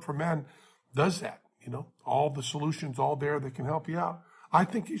Hair Club for Men does that. You know, all the solutions all there that can help you out. I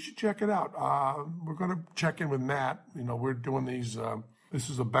think you should check it out. We're going to check in with Matt. You know, we're doing these,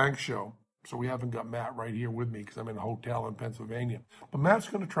 this is a bank show. So we haven't got Matt right here with me because I'm in a hotel in Pennsylvania. But Matt's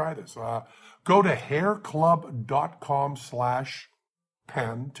going to try this. Go to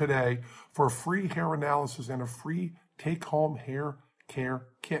hairclub.com/pen today for a free hair analysis and a free take-home hair care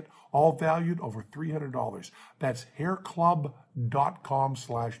kit, all valued over $300. That's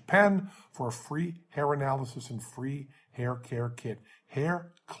hairclub.com/pen for a free hair analysis and free hair care kit.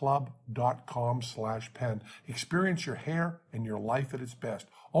 Hairclub.com/pen. Experience your hair and your life at its best.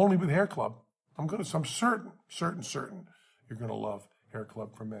 Only with Hair Club. I'm certain you're going to love Hair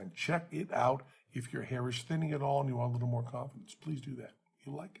Club for Men. Check it out. If your hair is thinning at all and you want a little more confidence, please do that.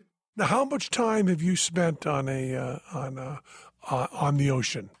 You'll like it. Now, how much time have you spent on the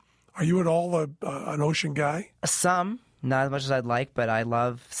ocean? Are you at all an ocean guy? Some, not as much as I'd like, but I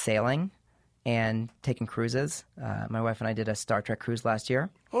love sailing and taking cruises. My wife and I did a Star Trek cruise last year.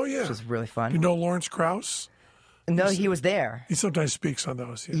 Oh, yeah. Which was really fun. You know Lawrence Krauss? No, he was there. He sometimes speaks on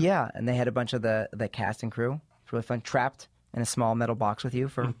those. Yeah, and they had a bunch of the cast and crew. It's really fun. Trapped in a small metal box with you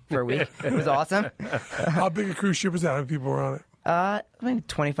for a week. It was awesome. How big a cruise ship was that? How many people were on it? Maybe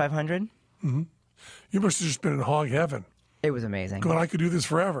 2,500. Mm-hmm. You must have just been in hog heaven. It was amazing. God, I could do this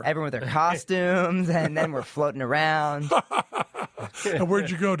forever. Everyone with their costumes, and then we're floating around. And where'd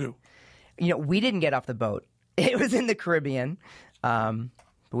you go to? You know, we didn't get off the boat. It was in the Caribbean, but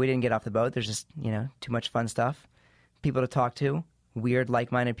we didn't get off the boat. There's just, too much fun stuff. People to talk to, weird,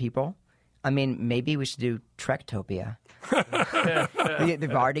 like-minded people. I mean, maybe we should do Trektopia.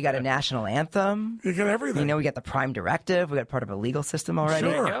 They've already got a national anthem. You got everything. We got the Prime Directive. We got part of a legal system already.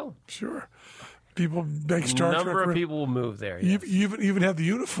 Sure. People make Star Trek. Number of people will move there. Yes. You even have the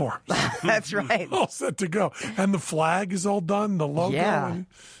uniforms. That's right. All set to go. And the flag is all done, the logo. Yeah.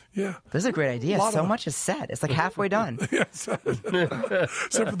 Yeah. This is a great idea. So much is said. It's like halfway done. Yes.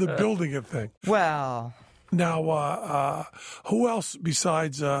 Except for the building it thing. Well, Now, who else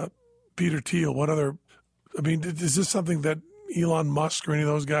besides Peter Thiel? What other? I mean, is this something that Elon Musk or any of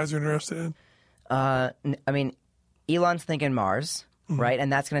those guys are interested in? I mean, Elon's thinking Mars, right?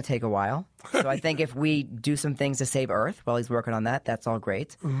 And that's going to take a while. So I think if we do some things to save Earth while he's working on that, that's all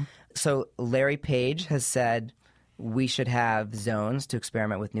great. So Larry Page has said we should have zones to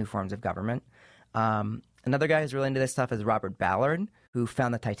experiment with new forms of government. Another guy who's really into this stuff is Robert Ballard, who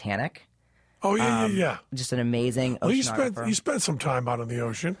found the Titanic. Oh, yeah. Just an amazing Well, oceanographer. he spent some time out in the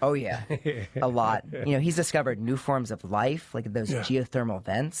ocean. Oh, yeah. A lot. You know, he's discovered new forms of life, like those geothermal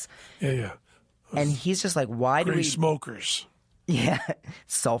vents. Yeah. And he's just like, why do Great we... smokers. Yeah.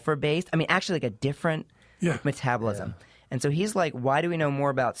 Sulfur-based. I mean, actually like a different metabolism. And so he's like, why do we know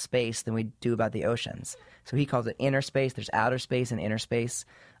more about space than we do about the oceans? So he calls it inner space. There's outer space and inner space.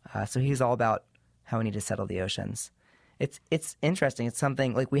 So he's all about how we need to settle the oceans. It's interesting. It's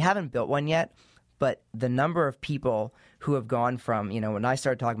something like we haven't built one yet, but the number of people who have gone from, you know, when I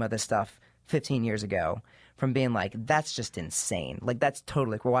started talking about this stuff 15 years ago, from being like, that's just insane. Like, that's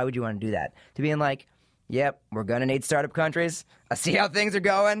totally, well, why would you want to do that? To being like, yep, we're going to need startup countries. I see how things are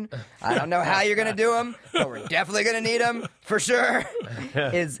going. I don't know how you're going to do them, but we're definitely going to need them for sure,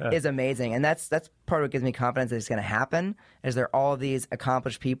 is amazing. And that's part of what gives me confidence that it's going to happen, is there are all of these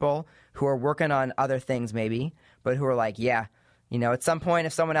accomplished people who are working on other things maybe, but who are like, yeah, you know, at some point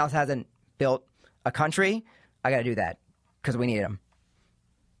if someone else hasn't built a country, I got to do that because we need them.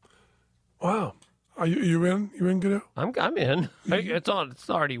 Wow. Are you in? You in, Godot? I'm in. It's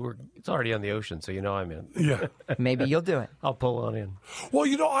already on the ocean, so you know I'm in. Yeah. Maybe you'll do it. I'll pull on in. Well,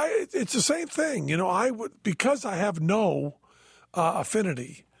 you know, it's the same thing. You know, I would, because I have no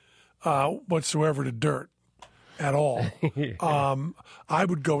affinity whatsoever to dirt at all. I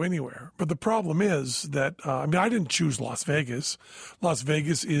would go anywhere. But the problem is that I mean, I didn't choose Las Vegas. Las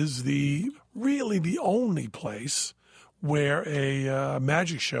Vegas is really the only place where a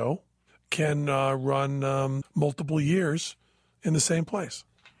magic show can run multiple years in the same place.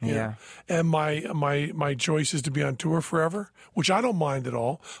 Yeah. And my choice is to be on tour forever, which I don't mind at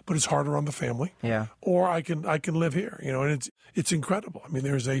all, but it's harder on the family. Yeah. Or I can live here, you know, and it's incredible. I mean,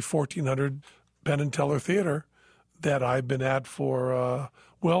 there's a 1,400 Penn and Teller theater that I've been at for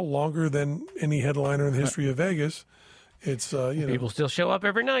longer than any headliner in the history of Vegas. It's People still show up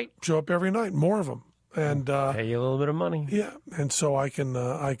every night. More of them. And pay you a little bit of money. Yeah, and so I can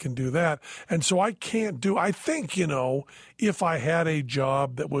do that. And so I can't do. I think, you know, if I had a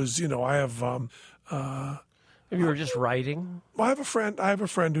job that was, you know, I have. If you were just writing. Well, I have a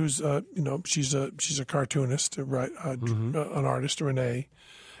friend who's you know, she's a cartoonist, an artist, Renee,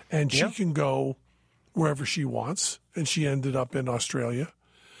 and she can go wherever she wants, and she ended up in Australia.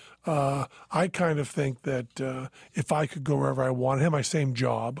 I kind of think that if I could go wherever I want, have my same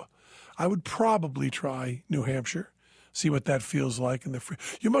job, I would probably try New Hampshire, see what that feels like in the free.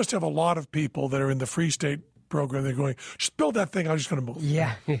 You must have a lot of people that are in the Free State program. They're going, just build that thing. I'm just going to move.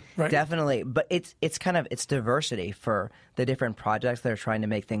 Yeah, right? Definitely. But it's diversity for the different projects that are trying to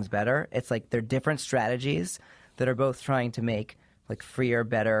make things better. It's like they're different strategies that are both trying to make like freer,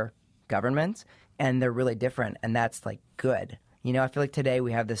 better government, and they're really different. And that's like good. You know, I feel like today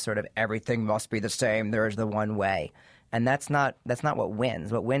we have this sort of everything must be the same. There's the one way. And that's not what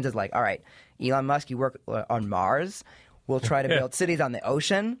wins. What wins is like, all right, Elon Musk, you work on Mars. We'll try to build cities on the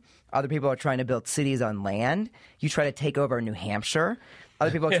ocean. Other people are trying to build cities on land. You try to take over New Hampshire.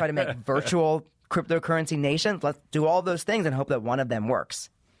 Other people are trying to make virtual cryptocurrency nations. Let's do all those things and hope that one of them works.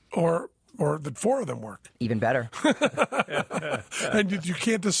 Or that four of them work. Even better. And you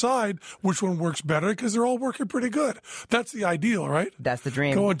can't decide which one works better because they're all working pretty good. That's the ideal, right? That's the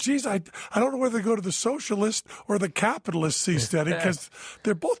dream. Going, geez, I don't know whether to go to the socialist or the capitalist seasteady because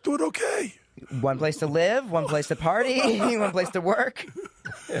they're both doing okay. One place to live, one place to party, one place to work.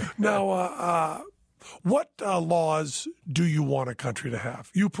 Now, what laws do you want a country to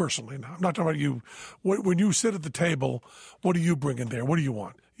have? You personally now. I'm not talking about you. When you sit at the table, what do you bring in there? What do you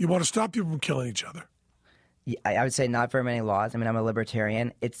want? You want to stop people from killing each other? Yeah, I would say not very many laws. I mean, I'm a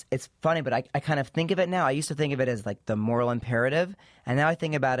libertarian. It's funny, but I kind of think of it now. I used to think of it as like the moral imperative, and now I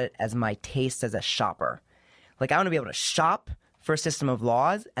think about it as my taste as a shopper. Like I want to be able to shop for a system of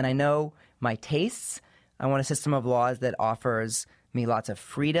laws, and I know my tastes. I want a system of laws that offers me lots of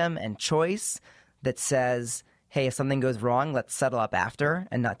freedom and choice, that says, hey, if something goes wrong, let's settle up after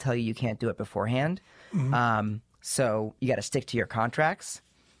and not tell you can't do it beforehand. Mm-hmm. So you got to stick to your contracts.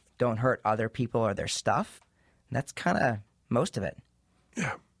 Don't hurt other people or their stuff. And that's kind of most of it.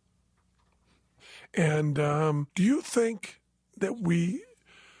 Yeah. And do you think that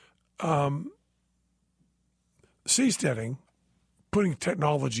seasteading, putting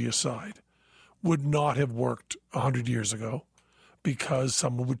technology aside, would not have worked 100 years ago because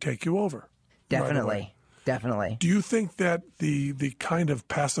someone would take you over. Definitely. Definitely. Do you think that the kind of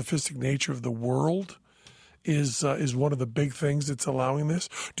pacifistic nature of the world is one of the big things that's allowing this?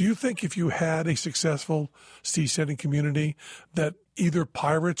 Do you think if you had a successful seasteading community that either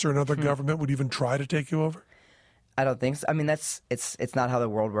pirates or another government would even try to take you over? I don't think so. I mean, it's not how the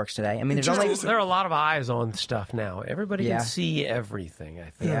world works today. I mean, there are a lot of eyes on stuff now. Everybody Yeah. can see everything,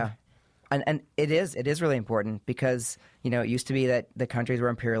 I think. Yeah. And it is really important because, it used to be that the countries were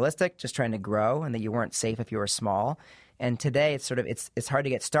imperialistic, just trying to grow, and that you weren't safe if you were small. And today it's it's hard to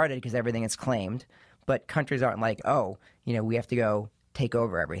get started because everything is claimed. But countries aren't like, we have to go take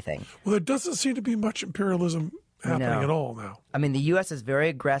over everything. Well, there doesn't seem to be much imperialism happening at all now. I mean, the U.S. is very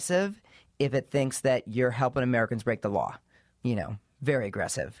aggressive if it thinks that you're helping Americans break the law. Very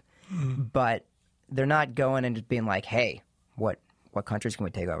aggressive. But they're not going and just being like, hey, what countries can we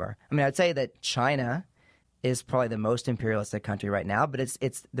take over? I mean, I'd say that China is probably the most imperialistic country right now, but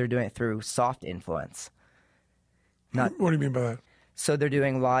they're doing it through soft influence. What do you mean by that? So they're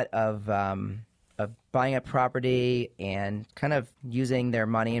doing a lot of buying up property and kind of using their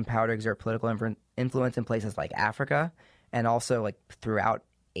money and power to exert political influence in places like Africa and also like throughout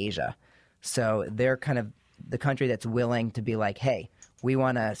Asia. So they're kind of the country that's willing to be like, hey, we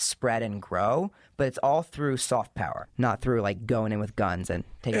want to spread and grow, but it's all through soft power, not through like going in with guns and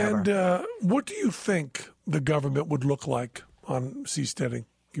taking over. And what do you think the government would look like on seasteading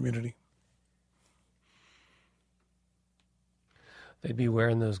community? They'd be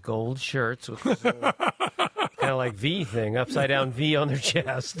wearing those gold shirts with this little kind of like V thing, upside down V on their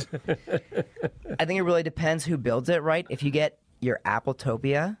chest. I think it really depends who builds it, right? If you get your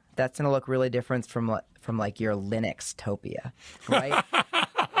Appletopia, that's going to look really different from like your Linux-topia, right?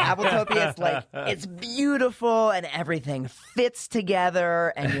 Appletopia is like, it's beautiful and everything fits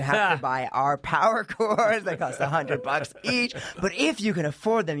together and you have to buy our power cords that cost $100 each. But if you can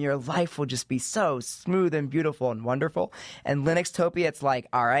afford them, your life will just be so smooth and beautiful and wonderful. And Linux-topia, it's like,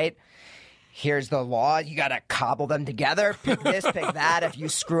 all right, here's the law. You got to cobble them together. Pick this, pick that. If you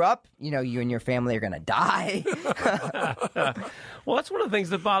screw up, you and your family are going to die. Well, that's one of the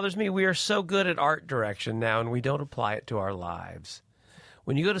things that bothers me. We are so good at art direction now, and we don't apply it to our lives.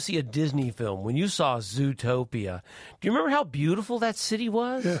 When you go to see a Disney film, when you saw Zootopia, do you remember how beautiful that city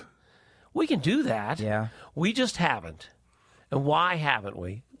was? Yeah. We can do that. Yeah. We just haven't. And why haven't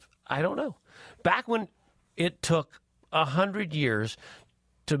we? I don't know. Back when it took 100 years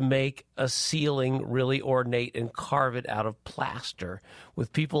to make a ceiling really ornate and carve it out of plaster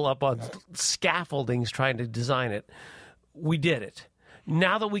with people up on scaffoldings trying to design it, we did it.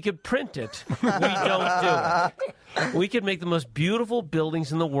 Now that we could print it, we don't do it. We could make the most beautiful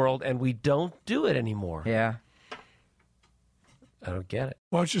buildings in the world, and we don't do it anymore. Yeah. I don't get it.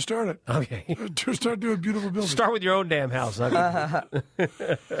 Why don't you start it? Okay. Start doing beautiful buildings. Start with your own damn house. Well,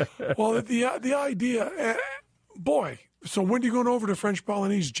 the idea, boy. So when are you going over to French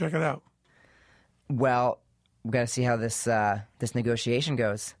Polynesia? Check it out. Well, we've got to see how this negotiation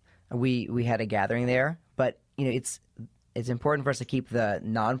goes. We had a gathering there, but it's important for us to keep the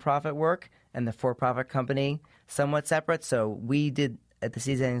nonprofit work and the for-profit company somewhat separate. So we did at the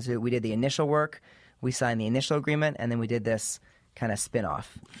Seasteading Institute, we did the initial work, we signed the initial agreement, and then we did this kind of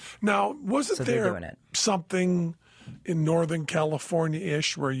spin-off. Now, wasn't So they're there doing it. something in Northern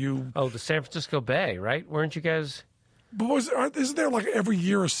California-ish where you... Oh, the San Francisco Bay, right? Weren't you guys... But isn't there like every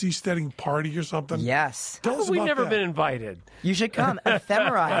year a seasteading party or something? Yes. Tell us We've about never that. been invited. You should come.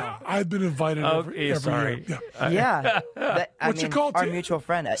 Ephemeral. I've been invited every sorry. year. Yeah. Yeah. What's it called? Our mutual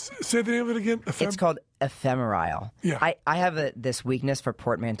friend. Say the name of it again. It's called ephemeral. Yeah. I have this weakness for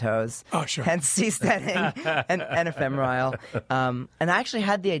portmanteaus. Oh, sure. And seasteading and ephemeral. And I actually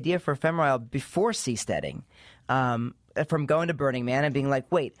had the idea for ephemeral before seasteading, from going to Burning Man and being like,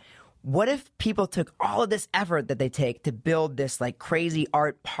 wait, what if people took all of this effort that they take to build this like crazy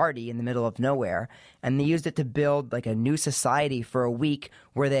art party in the middle of nowhere, and they used it to build like a new society for a week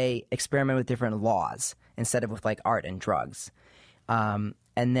where they experiment with different laws instead of with like art and drugs. And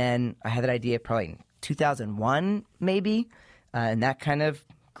then I had that idea probably in 2001 maybe, and that kind of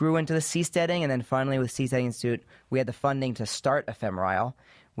grew into the seasteading. And then finally with Seasteading Institute, we had the funding to start Ephemeral.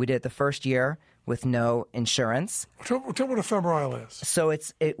 We did it the first year with no insurance. Tell me what ephemeral is. So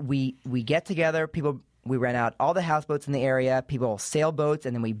we get together, we rent out all the houseboats in the area, people sail boats,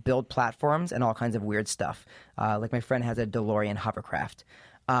 and then we build platforms and all kinds of weird stuff. Like my friend has a DeLorean hovercraft.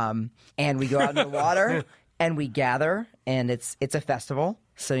 And we go out in the water and we gather, and it's a festival.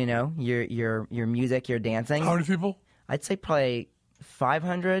 So, your music, your dancing. How many people? I'd say probably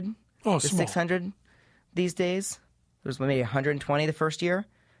 500. to small. 600 these days. There's maybe 120 the first year.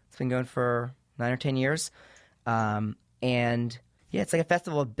 It's been going for 9 or 10 years. And yeah, it's like a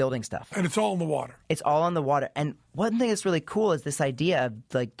festival of building stuff. And it's all in the water. It's all on the water. And one thing that's really cool is this idea of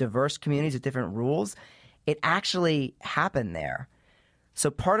like diverse communities with different rules. It actually happened there. So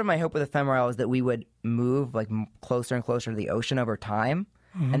part of my hope with Ephemeral is that we would move like closer and closer to the ocean over time,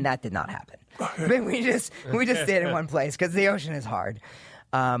 and that did not happen. I mean, we just stayed in one place because the ocean is hard.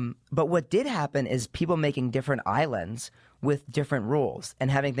 But what did happen is people making different islands with different rules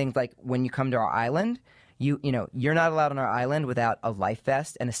and having things like when you come to our island, you're not allowed on our island without a life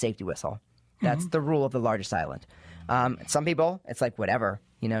vest and a safety whistle. That's the rule of the largest island. Some people, it's like whatever.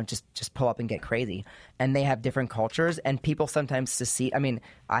 Just pull up and get crazy. And they have different cultures, and people sometimes secede. I mean,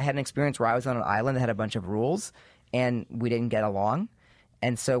 I had an experience where I was on an island that had a bunch of rules, and we didn't get along.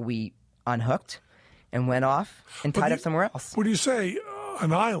 And so we unhooked and went off and tied up somewhere else. When you say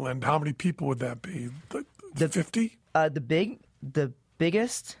an island, how many people would that be? The 50? The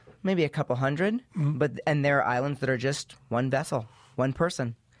biggest, maybe a couple hundred, and there are islands that are just one vessel, one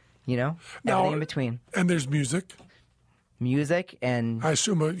person, everything in between. And there's music. Music and... I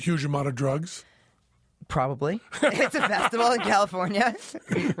assume a huge amount of drugs. Probably. It's a festival in California.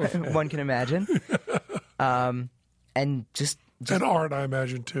 One can imagine. And just... And art, I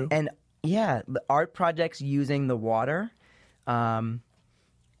imagine, too. And, yeah, the art projects using the water and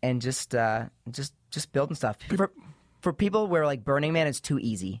just building stuff. For people where, like, Burning Man is too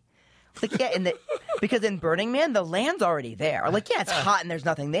easy. Like, yeah, because in Burning Man, the land's already there. Like, yeah, it's hot and there's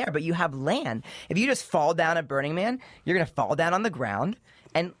nothing there, but you have land. If you just fall down at Burning Man, you're going to fall down on the ground,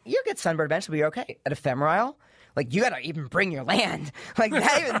 and you'll get sunburned eventually, but you're okay. At Ephemeral, like, you got to even bring your land. Like,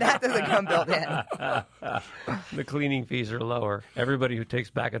 that doesn't come built in. The cleaning fees are lower. Everybody who takes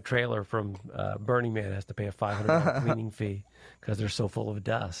back a trailer from Burning Man has to pay a $500 cleaning fee because they're so full of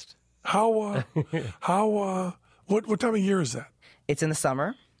dust. What time of year is that? It's in the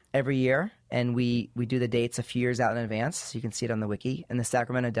summer. Every year, and we do the dates a few years out in advance, so you can see it on the wiki. In the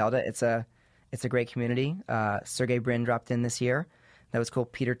Sacramento Delta, it's a great community. Sergey Brin dropped in this year. That was cool.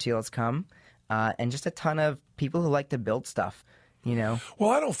 Peter Thiel has come, and just a ton of people who like to build stuff. Well,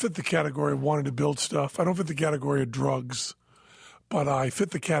 I don't fit the category of wanting to build stuff. I don't fit the category of drugs, but I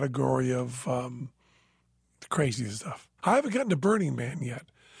fit the category of crazy stuff. I haven't gotten to Burning Man yet.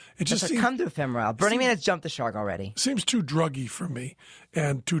 It just seems, come to Ephemeral. Burning Man has jumped the shark already. Seems too druggy for me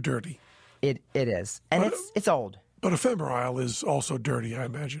and too dirty. It is, and it's old. But Ephemeral is also dirty, I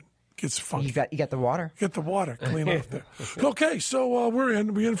imagine. Gets funky. You got the water. Get the water clean off there. Okay, so we're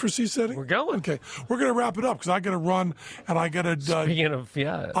in. We in for seasteading? We're going. Okay, we're going to wrap it up because I got to run and I got to. Speaking of,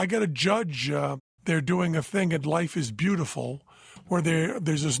 yeah, I got to judge. They're doing a thing at Life is Beautiful, where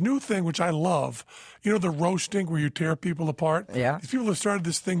there's this new thing which I love. The roasting where you tear people apart? Yeah. These people have started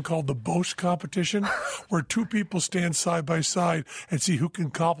this thing called the boast competition where two people stand side by side and see who can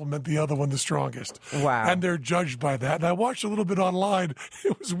compliment the other one the strongest. Wow. And they're judged by that. And I watched a little bit online.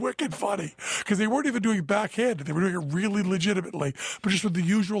 It was wicked funny because they weren't even doing it backhanded. They were doing it really legitimately, but just with the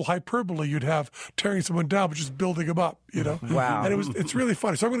usual hyperbole you'd have tearing someone down, but just building them up, Wow. And it's really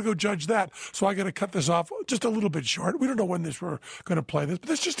funny. So I'm going to go judge that. So I got to cut this off just a little bit short. We don't know when we're going to play this, but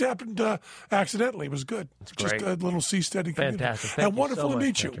this just happened accidentally. It was good. It's just great. a little seasteading community. Fantastic. Thank and you wonderful so to much,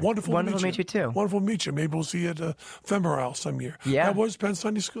 meet you. Patrick. Wonderful to meet you too. Wonderful to meet you. Maybe we'll see you at Ephemeral some year. Yeah. That was Penn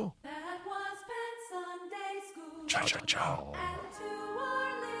Sunday School. That was Penn Sunday School. Cha cha cha. And to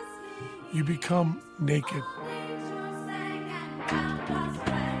our listening You become naked. nature sang and round us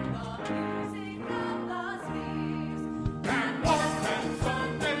rang the music of the spheres. That was Penn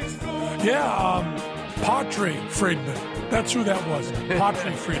Sunday School. Yeah, Patri Friedman. That's who that was.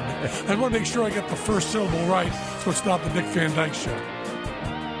 Patri Friedman. I want to make sure I get the first syllable right so it's not the Dick Van Dyke Show.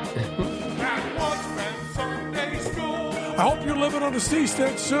 That was Penn Sunday School. I hope you're living on the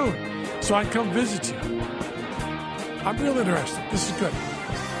seastead soon so I can come visit you. I'm real interested. This is good.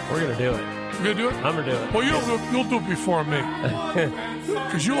 we're going to do it. You gonna do it? I'm going to do it. Well, you'll do it before me.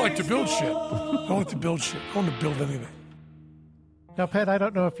 Because you like to build shit. I don't like to build shit. I don't want to build anything. Now, Pat, I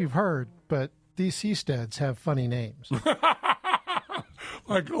don't know if you've heard, but these seasteads have funny names.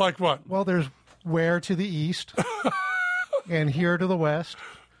 Like what? Well, there's Where to the east, and Here to the west,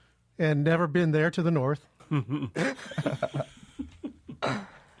 and Never Been There to the north.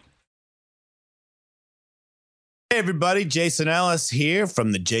 Hey everybody, Jason Ellis here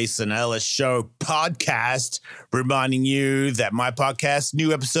from the Jason Ellis Show podcast, reminding you that my podcast,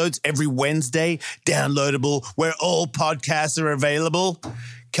 new episodes every Wednesday, downloadable where all podcasts are available.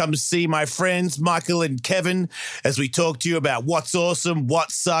 Come see my friends Michael and Kevin as we talk to you about what's awesome,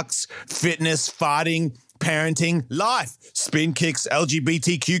 what sucks, fitness, fighting, parenting, life, spin kicks,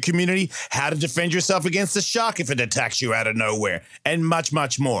 LGBTQ community, how to defend yourself against a shark if it attacks you out of nowhere, and much,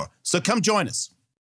 much more. So come join us.